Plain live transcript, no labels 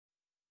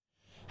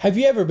Have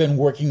you ever been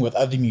working with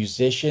other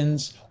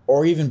musicians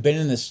or even been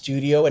in the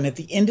studio and at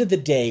the end of the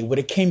day, when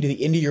it came to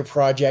the end of your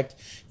project,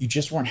 you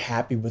just weren't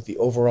happy with the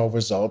overall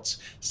results?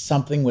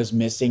 Something was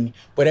missing.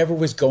 Whatever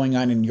was going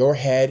on in your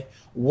head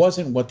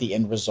wasn't what the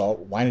end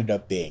result winded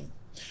up being.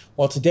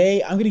 Well,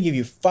 today I'm going to give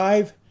you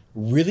 5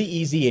 really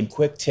easy and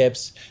quick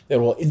tips that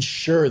will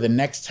ensure the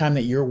next time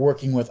that you're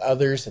working with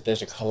others, that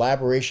there's a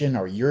collaboration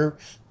or you're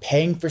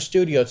paying for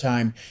studio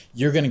time,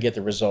 you're going to get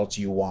the results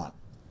you want.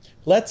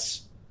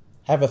 Let's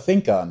have a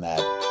think on that.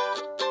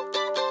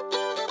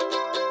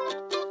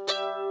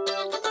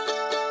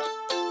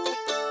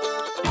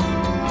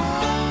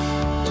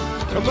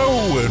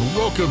 Hello and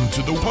welcome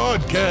to the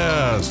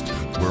podcast,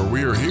 where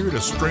we are here to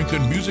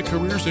strengthen music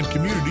careers and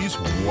communities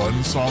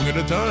one song at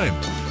a time.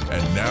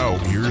 And now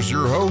here's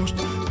your host,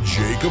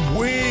 Jacob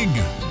Wing.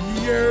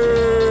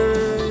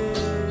 Yay!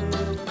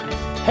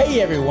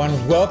 Hey everyone,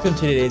 welcome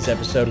to today's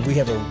episode. We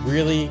have a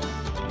really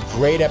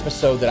great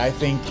episode that I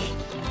think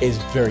is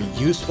very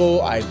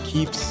useful. I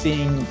keep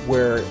seeing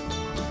where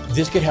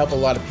this could help a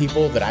lot of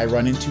people that I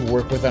run into,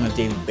 work with on a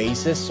daily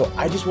basis. So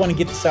I just want to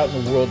get this out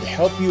in the world to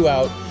help you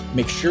out.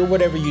 Make sure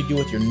whatever you do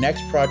with your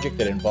next project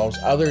that involves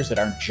others that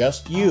aren't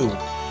just you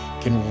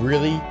can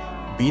really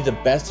be the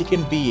best it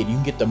can be, and you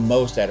can get the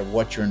most out of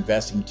what you're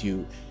investing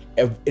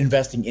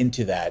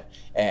into that,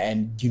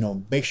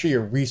 and make sure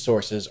your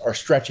resources are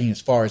stretching as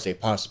far as they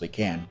possibly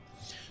can.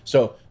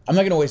 So I'm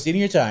not going to waste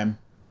any of your time.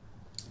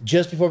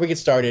 Just before we get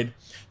started,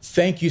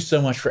 thank you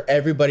so much for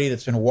everybody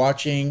that's been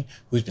watching,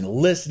 who's been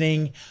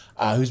listening,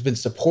 who's been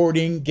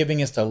supporting,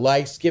 giving us the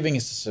likes, giving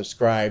us the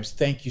subscribes.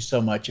 Thank you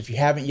so much. If you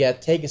haven't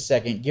yet, take a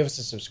second, give us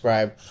a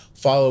subscribe,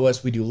 follow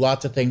us. We do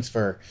lots of things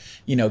for,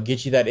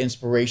 get you that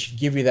inspiration,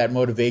 give you that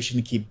motivation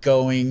to keep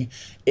going,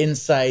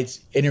 insights,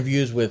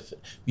 interviews with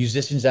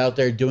musicians out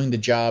there doing the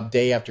job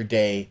day after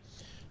day.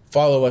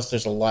 Follow us.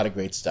 There's a lot of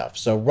great stuff.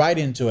 So right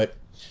into it.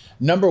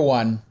 Number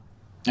 1,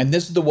 and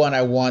this is the one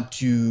I want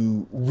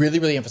to really,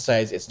 really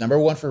emphasize. It's number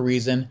 1 for a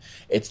reason.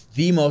 It's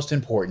the most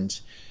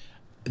important.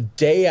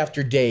 Day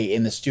after day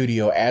in the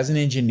studio, as an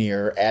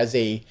engineer, as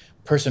a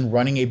person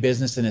running a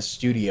business in a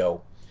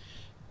studio,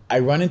 I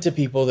run into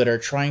people that are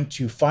trying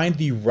to find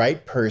the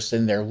right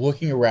person. They're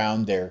looking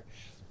around, they're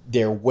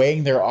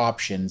weighing their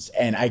options,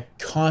 and I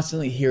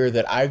constantly hear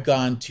that I've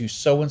gone to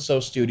so-and-so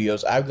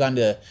studios, I've gone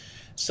to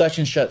such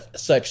and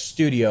such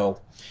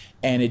studio,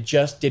 and it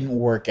just didn't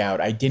work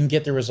out. I didn't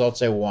get the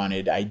results I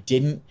wanted. I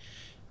didn't,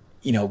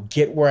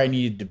 get where I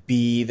needed to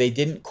be. They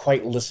didn't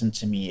quite listen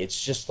to me.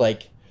 It's just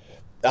like,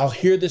 I'll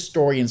hear this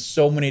story in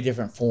so many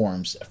different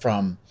forms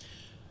from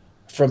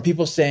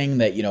people saying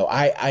that,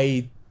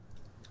 I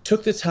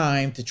took the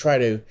time to try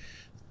to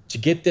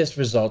get this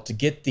result, to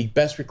get the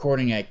best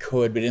recording I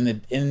could, but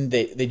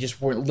they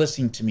just weren't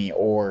listening to me.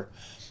 Or,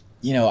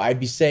 I'd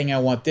be saying I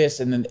want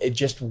this, and then it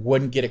just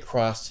wouldn't get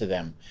across to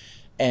them.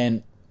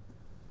 And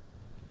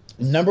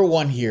number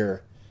 1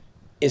 here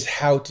is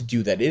how to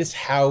do that. It is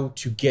how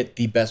to get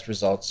the best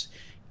results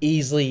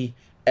easily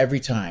every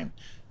time.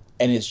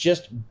 And it's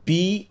just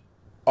be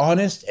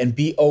honest and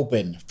be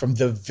open from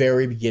the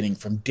very beginning,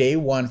 from day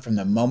 1, from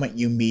the moment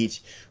you meet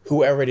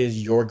whoever it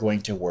is you're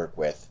going to work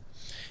with.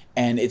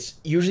 And it's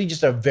usually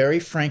just a very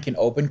frank and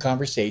open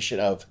conversation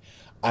of,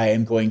 I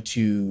am going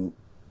to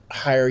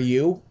hire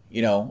you,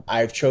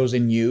 I've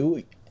chosen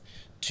you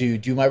to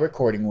do my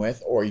recording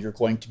with, or you're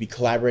going to be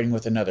collaborating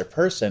with another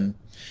person,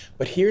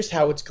 but here's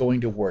how it's going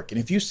to work. And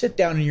if you sit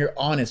down and you're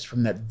honest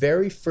from that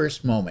very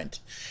first moment,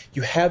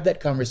 you have that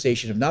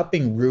conversation of not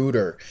being rude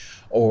or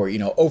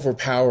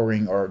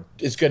overpowering, or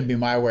it's going to be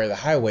my way or the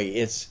highway.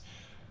 It's,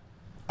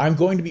 I'm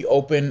going to be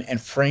open and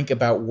frank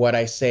about what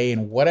I say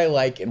and what I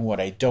like and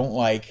what I don't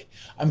like.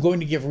 I'm going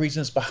to give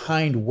reasons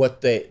behind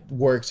what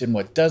works and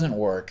what doesn't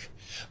work,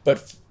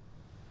 but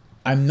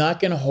I'm not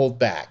going to hold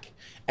back.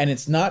 And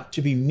it's not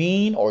to be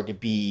mean or to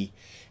be,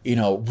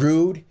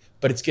 rude,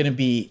 but it's going to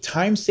be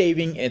time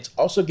saving. It's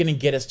also going to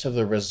get us to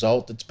the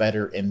result that's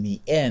better in the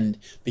end,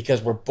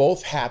 because we're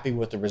both happy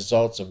with the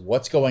results of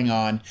what's going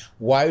on,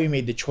 why we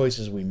made the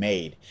choices we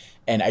made.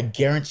 And I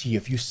guarantee you,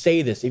 if you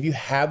say this, if you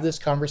have this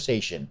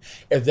conversation,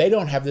 if they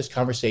don't have this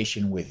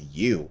conversation with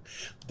you,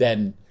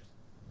 then,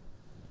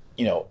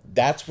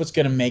 that's what's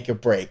going to make or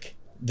break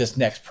this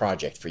next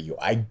project for you.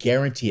 I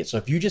guarantee it. So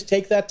if you just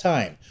take that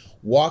time,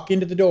 walk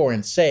into the door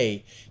and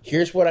say,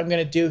 here's what I'm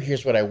going to do.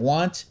 Here's what I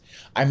want.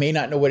 I may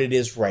not know what it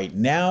is right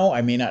now.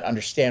 I may not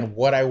understand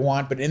what I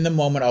want, but in the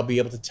moment, I'll be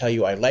able to tell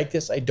you, I like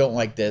this, I don't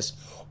like this.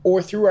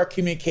 Or through our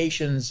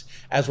communications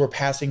as we're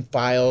passing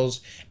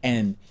files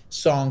and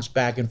songs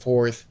back and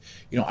forth,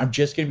 I'm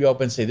just going to be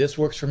open and say, this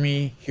works for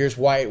me. Here's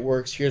why it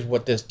works. Here's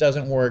what this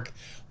doesn't work.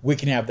 We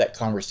can have that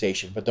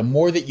conversation. But the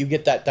more that you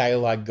get that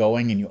dialogue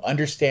going and you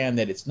understand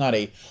that it's not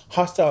a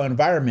hostile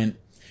environment,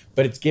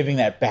 but it's giving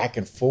that back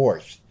and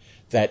forth,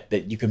 that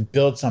you can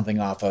build something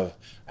off of,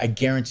 I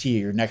guarantee you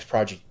your next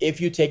project,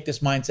 if you take this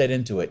mindset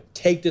into it,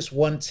 take this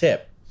one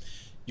tip,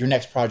 your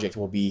next project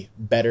will be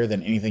better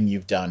than anything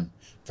you've done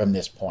from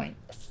this point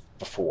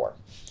before.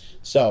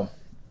 So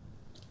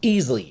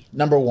easily,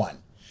 number 1,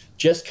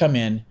 just come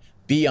in,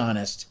 be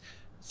honest,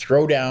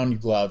 throw down your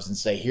gloves and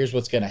say, here's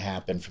what's going to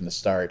happen from the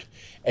start,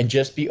 and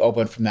just be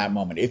open from that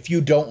moment. If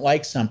you don't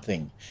like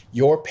something,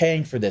 you're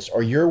paying for this,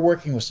 or you're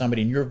working with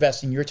somebody and you're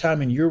investing your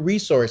time and your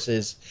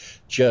resources,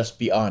 just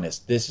be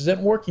honest. This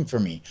isn't working for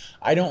me.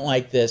 I don't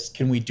like this.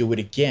 Can we do it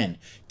again?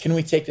 Can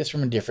we take this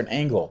from a different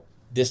angle?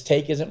 This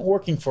take isn't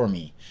working for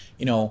me.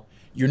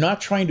 You're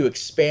not trying to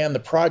expand the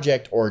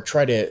project or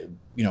try to,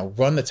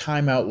 run the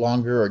time out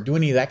longer or do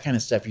any of that kind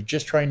of stuff. You're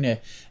just trying to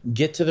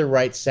get to the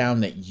right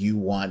sound that you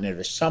want. And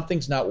if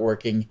something's not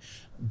working,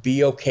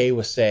 be okay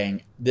with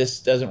saying, this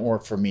doesn't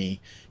work for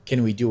me.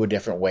 Can we do a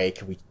different way?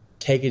 Can we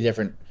take a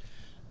different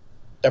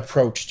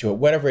approach to it?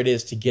 Whatever it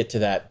is to get to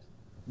that,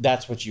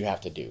 that's what you have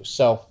to do.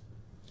 So,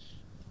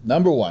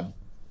 number 1.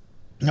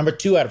 Number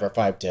 2 out of our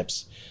 5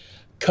 tips,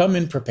 come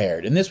in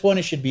prepared. And this one,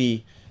 it should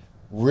be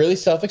really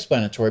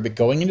self-explanatory, but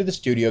going into the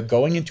studio,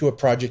 going into a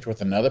project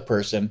with another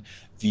person,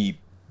 the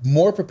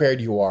more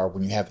prepared you are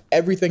when you have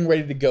everything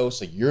ready to go,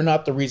 so you're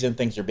not the reason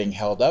things are being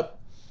held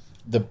up,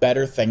 the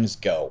better things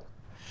go.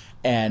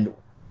 And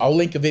I'll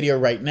link a video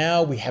right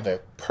now. We have a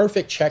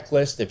perfect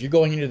checklist. If you're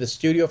going into the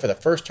studio for the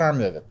first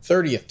time or the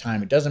 30th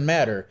time, it doesn't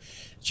matter.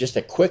 It's just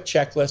a quick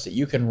checklist that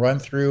you can run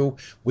through.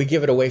 We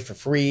give it away for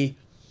free.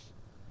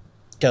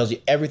 Tells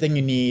you everything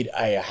you need,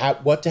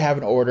 what to have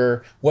in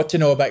order, what to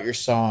know about your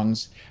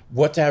songs,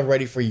 what to have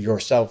ready for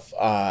yourself,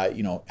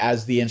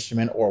 as the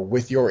instrument or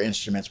with your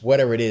instruments,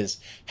 whatever it is,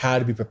 how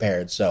to be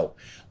prepared. So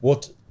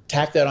we'll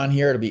tack that on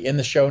here. It'll be in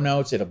the show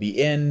notes. It'll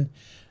be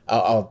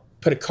I'll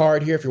put a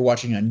card here if you're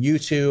watching on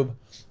YouTube.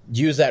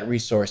 Use that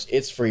resource.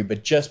 It's free,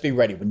 but just be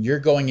ready. When you're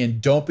going in,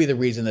 don't be the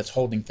reason that's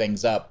holding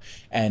things up.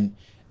 And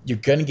you're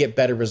going to get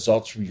better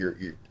results from your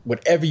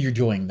whatever you're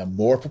doing. The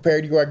more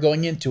prepared you are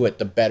going into it,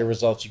 the better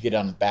results you get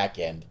on the back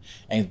end.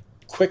 And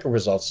quicker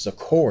results, of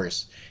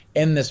course,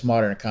 in this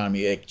modern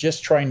economy. Like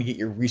just trying to get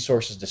your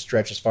resources to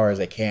stretch as far as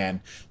they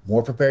can.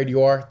 More prepared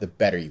you are, the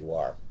better you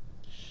are.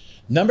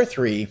 Number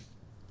 3,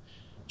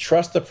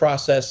 trust the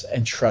process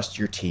and trust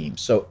your team.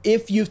 So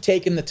if you've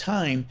taken the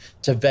time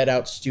to vet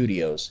out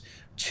studios,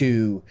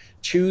 to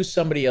choose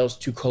somebody else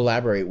to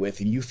collaborate with,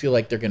 and you feel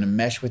like they're going to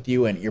mesh with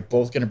you and you're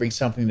both going to bring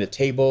something to the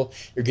table,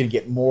 you're going to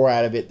get more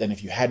out of it than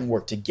if you hadn't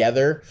worked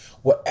together,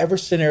 whatever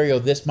scenario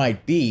this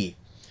might be,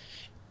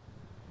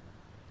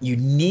 you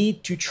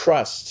need to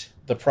trust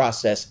the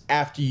process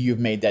after you've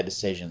made that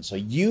decision. So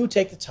you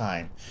take the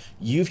time,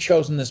 you've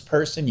chosen this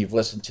person, you've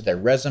listened to their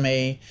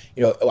resume.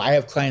 I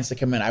have clients that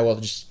come in, I will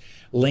just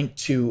link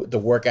to the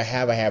work I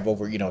have. I have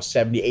over,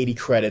 70, 80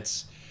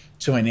 credits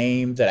to my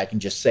name that I can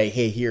just say,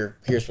 hey,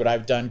 here's what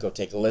I've done. Go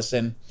take a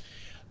listen.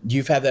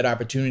 You've had that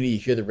opportunity. You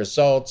hear the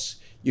results.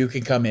 You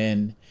can come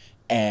in,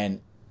 and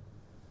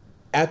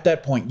at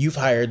that point, you've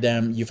hired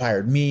them. You've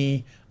hired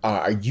me.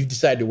 You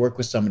decided to work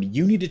with somebody.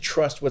 You need to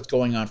trust what's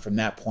going on from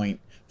that point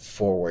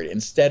forward.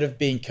 Instead of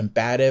being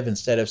combative,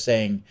 instead of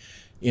saying,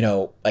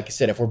 like I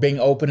said, if we're being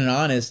open and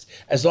honest,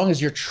 as long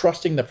as you're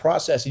trusting the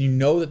process and you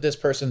know that this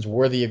person's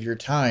worthy of your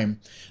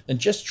time, then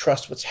just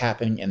trust what's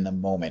happening in the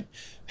moment.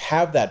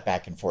 Have that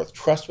back and forth.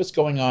 Trust what's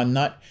going on.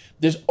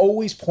 There's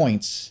always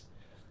points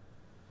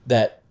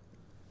that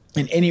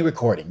in any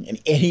recording, in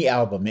any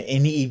album, in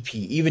any EP,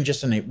 even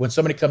just when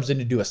somebody comes in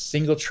to do a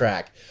single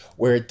track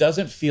where it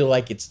doesn't feel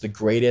like it's the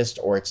greatest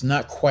or it's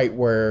not quite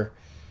where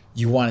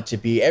you want it to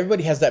be.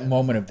 Everybody has that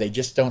moment of they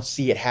just don't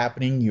see it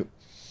happening.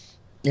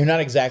 You're not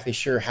exactly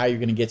sure how you're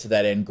going to get to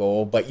that end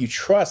goal, but you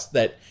trust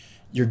that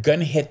you're going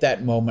to hit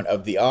that moment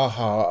of the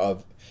aha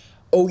of,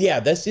 oh yeah,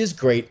 this is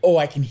great. Oh,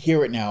 I can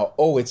hear it now.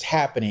 Oh, it's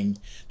happening.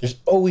 There's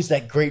always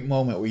that great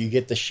moment where you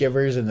get the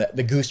shivers and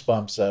the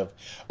goosebumps of,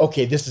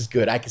 okay, this is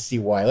good. I can see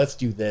why. Let's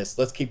do this.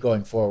 Let's keep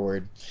going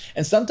forward.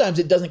 And sometimes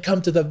it doesn't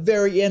come to the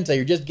very end. So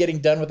you're just getting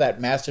done with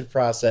that mastered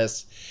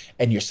process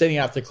and you're sitting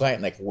out the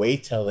client like,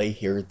 wait till they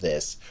hear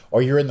this.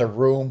 Or you're in the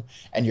room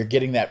and you're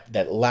getting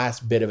that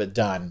last bit of it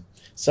done.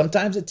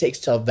 Sometimes it takes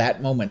till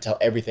that moment, till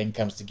everything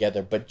comes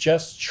together, but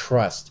just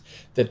trust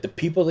that the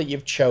people that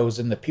you've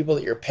chosen, the people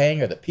that you're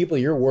paying, or the people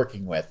you're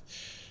working with,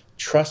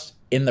 trust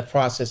in the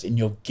process and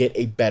you'll get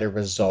a better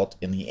result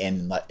in the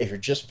end. If you're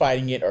just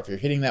fighting it or if you're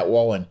hitting that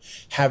wall and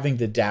having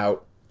the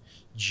doubt,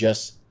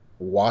 just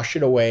wash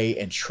it away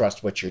and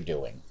trust what you're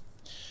doing.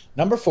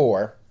 Number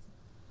 4,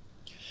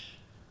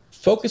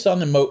 focus on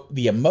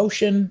the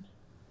emotion,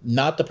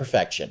 not the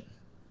perfection.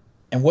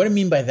 And what I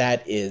mean by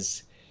that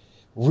is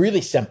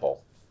really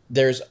simple.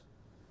 There's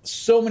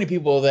so many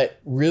people that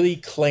really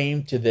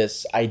claim to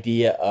this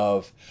idea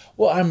of,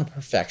 well, I'm a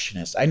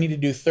perfectionist. I need to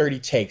do 30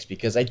 takes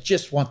because I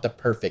just want the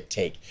perfect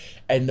take.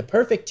 And the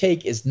perfect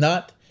take is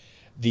not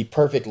the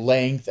perfect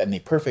length and the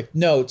perfect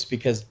notes,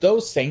 because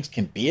those things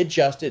can be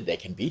adjusted, they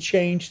can be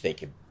changed, they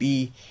can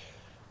be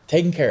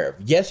taken care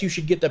of. Yes, you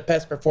should get the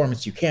best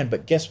performance you can,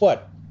 but guess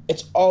what?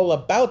 It's all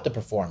about the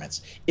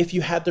performance. If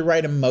you had the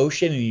right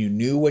emotion and you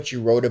knew what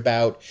you wrote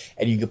about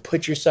and you could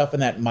put yourself in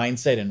that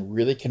mindset and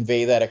really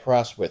convey that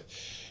across with,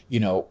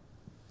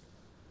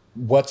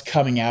 what's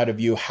coming out of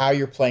you, how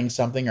you're playing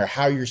something or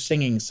how you're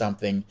singing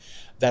something,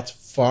 that's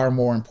far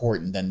more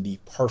important than the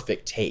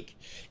perfect take.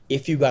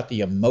 if you got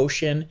the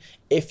emotion,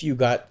 if you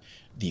got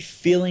the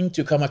feeling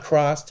to come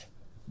across,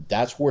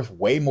 that's worth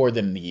way more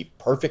than the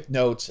perfect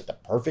notes at the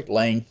perfect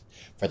length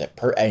for the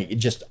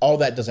just all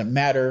that doesn't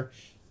matter.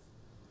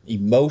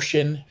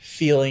 Emotion,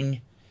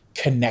 feeling,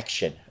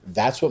 connection.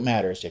 That's what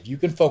matters. If you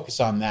can focus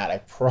on that, I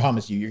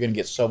promise you, you're going to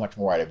get so much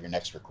more out of your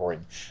next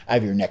recording, out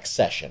of your next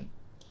session.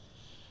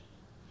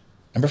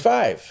 Number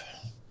 5,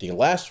 the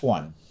last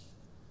one.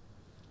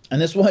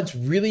 And this one's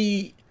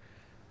really,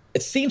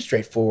 it seems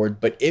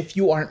straightforward, but if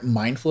you aren't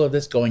mindful of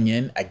this going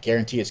in, I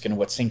guarantee it's going to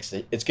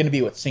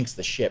be what sinks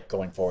the ship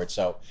going forward.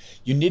 So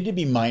you need to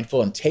be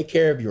mindful and take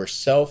care of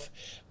yourself,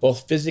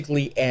 both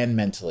physically and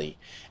mentally.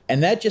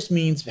 And that just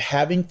means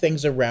having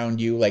things around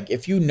you. Like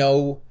if you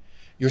know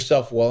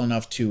yourself well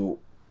enough to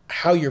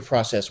how your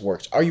process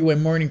works. Are you a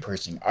morning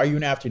person? Are you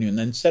an afternoon?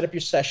 Then set up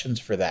your sessions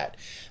for that.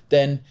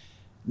 Then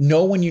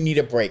know when you need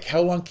a break.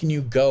 How long can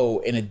you go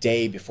in a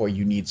day before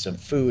you need some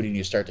food and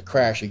you start to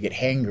crash or get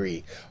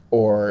hangry?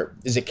 Or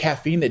is it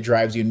caffeine that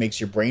drives you and makes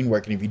your brain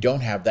work? And if you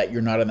don't have that,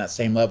 you're not on that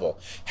same level.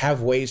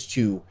 Have ways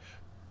to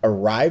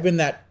arrive in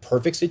that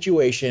perfect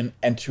situation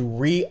and to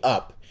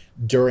re-up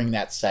during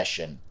that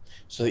session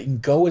so that you can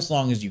go as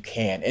long as you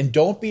can. And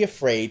don't be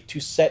afraid to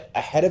set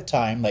ahead of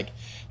time, like,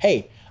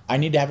 hey, I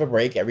need to have a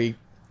break every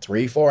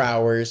 3-4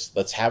 hours.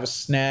 Let's have a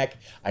snack.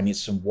 I need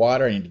some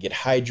water. I need to get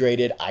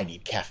hydrated. I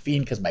need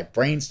caffeine because my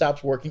brain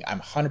stops working.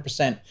 I'm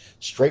 100%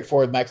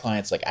 straightforward with my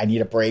clients. Like, I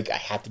need a break. I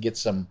have to get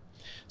some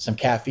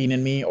caffeine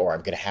in me, or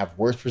I'm going to have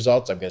worse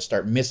results. I'm going to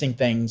start missing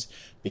things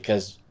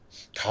because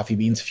coffee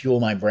beans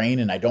fuel my brain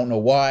and I don't know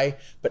why.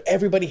 But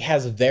everybody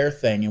has their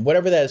thing, and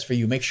whatever that is for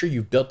you, make sure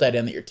you've built that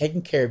in, that you're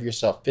taking care of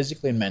yourself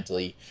physically and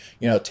mentally.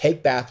 You know,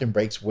 take bathroom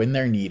breaks when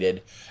they're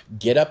needed.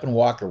 Get up and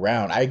walk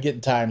around. I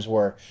get times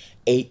where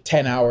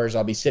 8-10 hours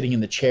I'll be sitting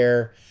in the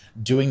chair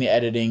doing the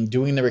editing,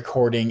 doing the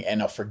recording,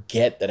 and I'll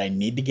forget that I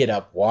need to get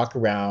up, walk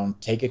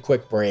around, take a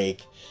quick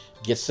break,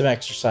 get some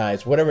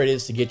exercise, whatever it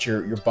is to get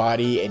your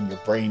body and your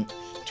brain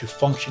to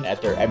function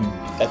at their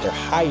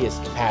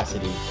highest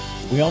capacity.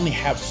 We only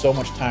have so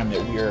much time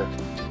that we're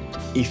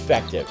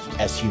effective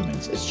as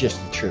humans. It's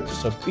just the truth.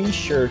 So be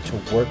sure to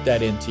work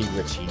that into your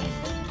routine.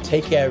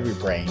 Take care of your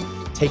brain,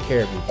 take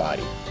care of your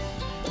body.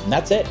 And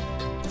that's it.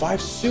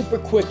 5 super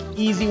quick,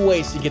 easy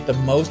ways to get the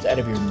most out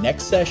of your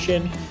next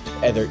session.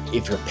 Either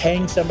if you're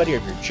paying somebody or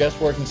if you're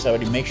just working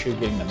somebody, make sure you're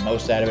getting the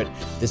most out of it.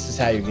 This is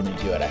how you're going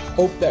to do it. I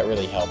hope that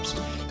really helps.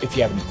 If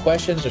you have any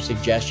questions or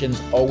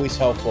suggestions, always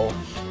helpful.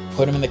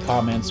 Put them in the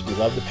comments. We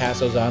love to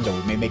pass those on, or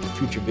we may make a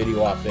future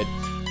video off it,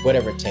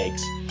 whatever it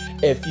takes.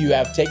 If you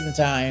have taken the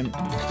time,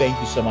 thank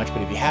you so much.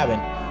 But if you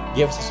haven't,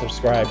 give us a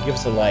subscribe, give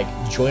us a like,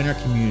 join our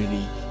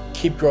community,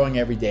 keep growing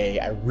every day.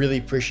 I really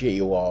appreciate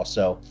you all.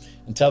 So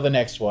until the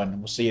next one,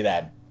 we'll see you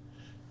then.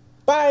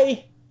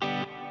 Bye.